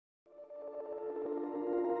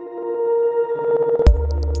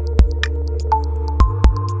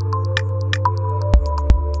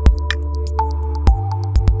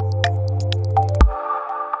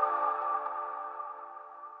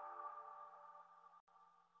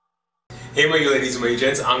Hey my ladies and my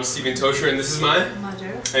gents, I'm StevenTocher and this is my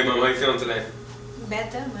mother. Hey mom, how you feeling today?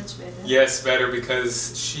 Better, much better. Yes, better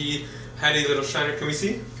because she had a little shiner. Can we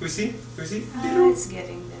see? Can we see? Can we see? It's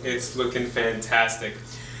getting better. It's looking fantastic.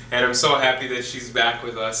 And I'm so happy that she's back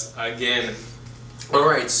with us again.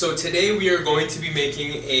 Alright, so today we are going to be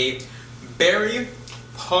making a berry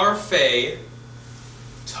parfait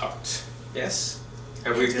tart. Yes?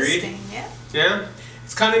 Have we agreed? Yeah. Yeah?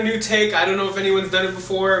 It's kind of new take. I don't know if anyone's done it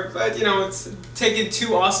before, but you know, it's taking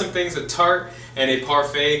two awesome things, a tart and a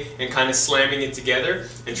parfait, and kind of slamming it together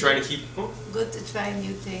and trying to keep... Oh. Good to try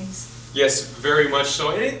new things. Yes, very much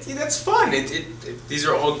so. And that's fun. These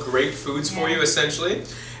are all great foods for you, essentially.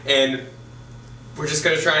 And we're just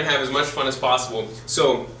going to try and have as much fun as possible.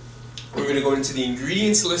 So, we're going to go into the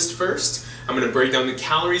ingredients list first. I'm going to break down the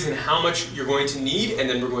calories and how much you're going to need, and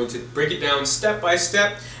then we're going to break it down step by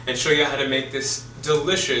step and show you how to make this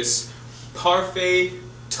delicious parfait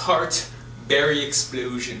tart berry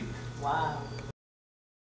explosion. Wow.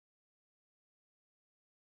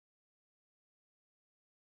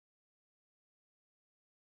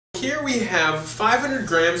 Here we have 500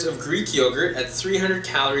 grams of Greek yogurt at 300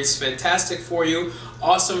 calories, fantastic for you,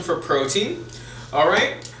 awesome for protein.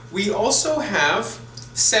 Alright, we also have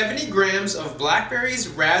 70 grams of blackberries,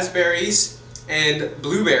 raspberries, and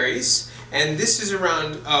blueberries, and this is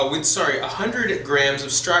around, 100 grams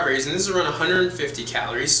of strawberries, and this is around 150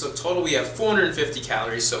 calories, so total we have 450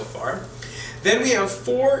 calories so far. Then we have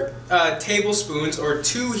 4 tablespoons or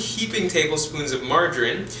 2 heaping tablespoons of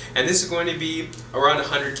margarine, and this is going to be around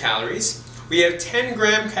 100 calories. We have 10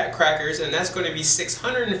 graham crackers, and that's going to be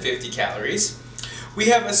 650 calories. We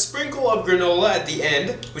have a sprinkle of granola at the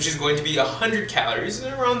end, which is going to be 100 calories,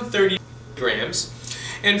 and around 30 grams.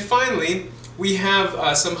 And finally, we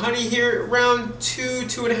have some honey here, around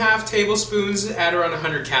 2.5 tablespoons at around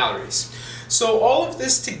 100 calories. So all of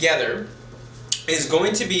this together is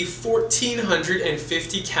going to be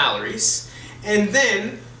 1,450 calories, and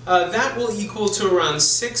then that will equal to around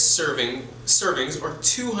 6 servings or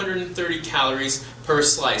 230 calories per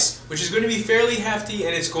slice, which is going to be fairly hefty,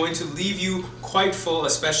 and it's going to leave you quite full,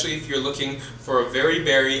 especially if you're looking for a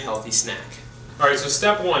very healthy snack. Alright, so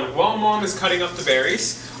step 1, while mom is cutting up the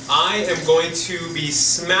berries, I am going to be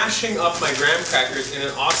smashing up my graham crackers in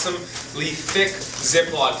an awesomely thick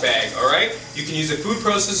Ziploc bag, alright? You can use a food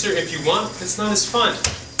processor if you want, but it's not as fun.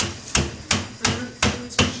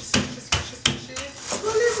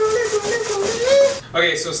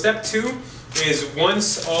 Okay, so step 2 is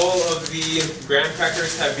once all of the graham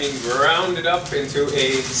crackers have been grounded up into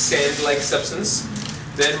a sand-like substance,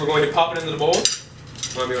 then we're going to pop it into the bowl.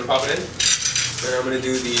 Mom, you want to pop it in? And I'm going to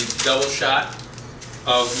do the double shot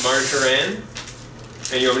of margarine.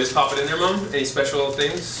 And you want me to just pop it in there, Mom? Any special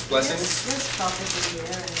things? Blessings? Yes, just pop it in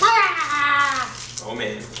there. Oh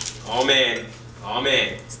man. Oh man. Oh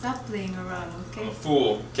man. Stop playing around, okay? I'm a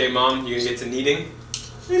fool. Okay, Mom, you're going to get to kneading.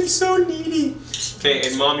 I'm so needy. Okay,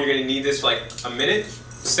 and Mom, you're going to knead this for like a minute.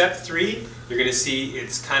 Step 3, you're going to see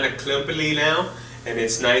it's kind of clumpy now, and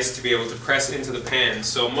it's nice to be able to press into the pan.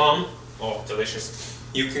 So Mom, oh, delicious.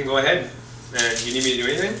 You can go ahead. And you need me to do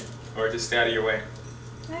anything? Or just stay out of your way?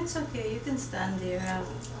 It's okay, you can stand there, I'll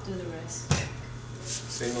do the rest.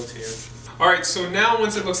 Single tear. Alright, so now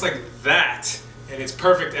once it looks like that, and it's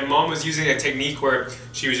perfect, and Mom was using a technique where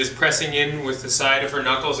she was just pressing in with the side of her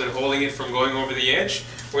knuckles and holding it from going over the edge,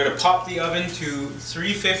 we're going to pop the oven to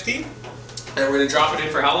 350, and we're going to drop it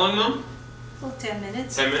in for how long, Mom? Well, 10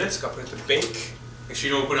 minutes. 10 minutes, got to put it to bake. Make sure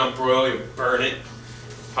you don't put it on broil, you'll burn it.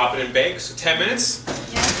 Pop it in bake, so 10 minutes.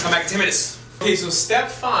 Yeah. Come back in 10 minutes. Okay, so step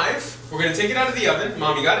 5, we're going to take it out of the oven.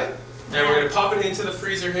 Mom, you got it? And we're going to pop it into the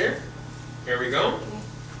freezer here. Here we go.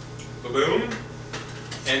 Ba-boom.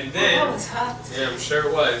 And then... Oh, that was hot. Yeah, I'm sure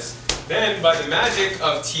it was. Then, by the magic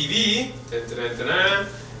of TV,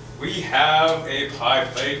 we have a pie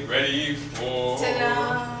plate ready for...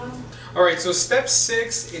 Ta-da! Alright, so step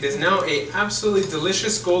 6, it is now a absolutely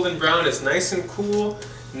delicious golden brown. It's nice and cool,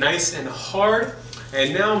 nice and hard.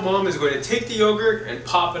 And now Mom is going to take the yogurt and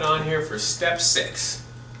pop it on here for step 6.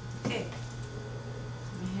 Okay.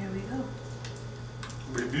 Here we go.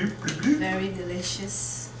 Bloop, bloop, bloop, bloop. Very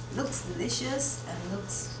delicious. Looks delicious and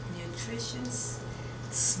looks nutritious.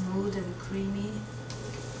 Smooth and creamy.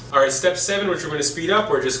 Alright, step 7, which we're going to speed up.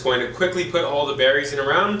 We're just going to quickly put all the berries in a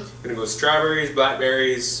round. We're going to go strawberries,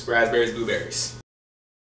 blackberries, raspberries, blueberries.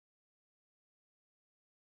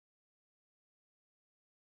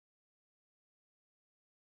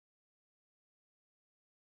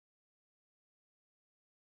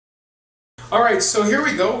 Alright, so here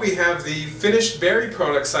we go. We have the finished berry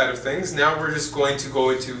product side of things. Now we're just going to go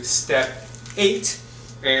into step 8,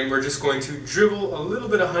 And we're just going to dribble a little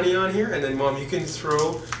bit of honey on here, and then Mom, you can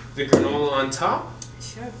throw the granola on top.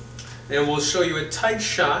 Sure. And we'll show you a tight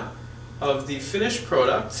shot of the finished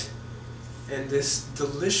product and this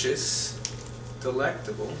delicious,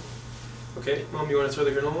 delectable. Okay, Mom, you want to throw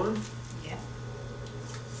the granola on? Yeah.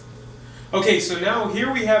 Okay, so now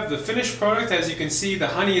here we have the finished product. As you can see, the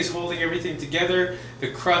honey is holding everything together.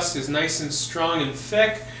 The crust is nice and strong and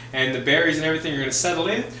thick, and the berries and everything are going to settle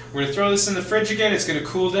in. We're going to throw this in the fridge again. It's going to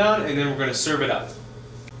cool down, and then we're going to serve it up.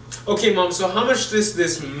 Okay, Mom, so how much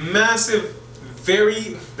this massive,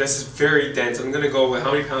 this is very dense. I'm going to go with,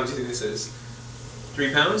 how many pounds do you think this is?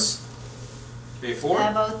 3 pounds? Maybe 4?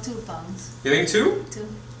 Yeah, about 2 pounds. You think 2? 2,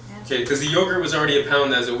 yeah. Okay, because the yogurt was already a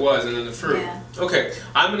pound as it was, and then the fruit. Yeah. Okay,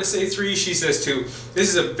 I'm going to say 3, she says 2. This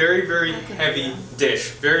is a very, very heavy dish.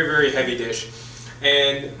 Very, very heavy dish.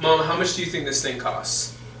 And, Mom, how much do you think this thing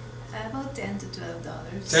costs? About $10 to $12.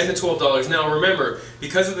 $10 to $12. Now remember,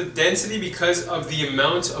 because of the density, because of the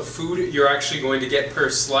amount of food you're actually going to get per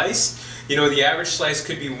slice, you know, the average slice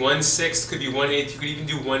could be 1/6, could be 1/8, you could even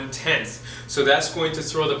do 1/10. So that's going to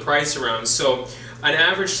throw the price around. So an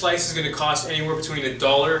average slice is going to cost anywhere between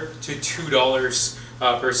 $1 to $2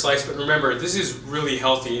 per slice. But remember, this is really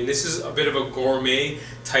healthy, and this is a bit of a gourmet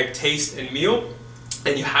type taste and meal.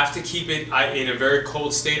 And you have to keep it in a very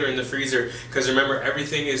cold state or in the freezer, because remember,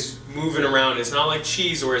 everything is moving around. It's not like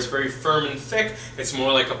cheese where it's very firm and thick. It's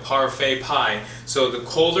more like a parfait pie. So the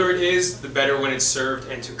colder it is, the better when it's served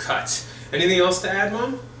and to cut. Anything else to add,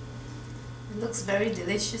 Mom? It looks very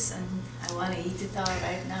delicious, and I want to eat it all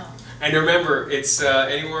right now. And remember, it's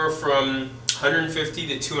anywhere from 150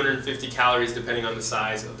 to 250 calories depending on the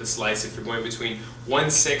size of the slice, if you're going between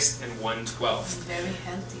 1/6 and 1/12. Very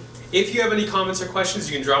healthy. If you have any comments or questions,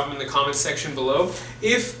 you can drop them in the comments section below.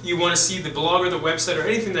 If you want to see the blog or the website or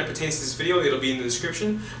anything that pertains to this video, it'll be in the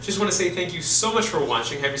description. Just want to say thank you so much for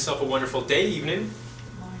watching. Have yourself a wonderful day, evening.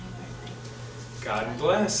 Morning or night. God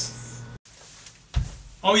bless.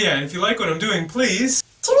 Oh yeah, and if you like what I'm doing, please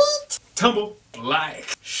tweet, tumble,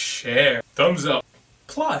 like, share, thumbs up,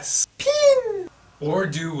 plus, pin, or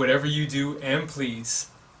do whatever you do, and please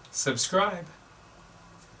subscribe.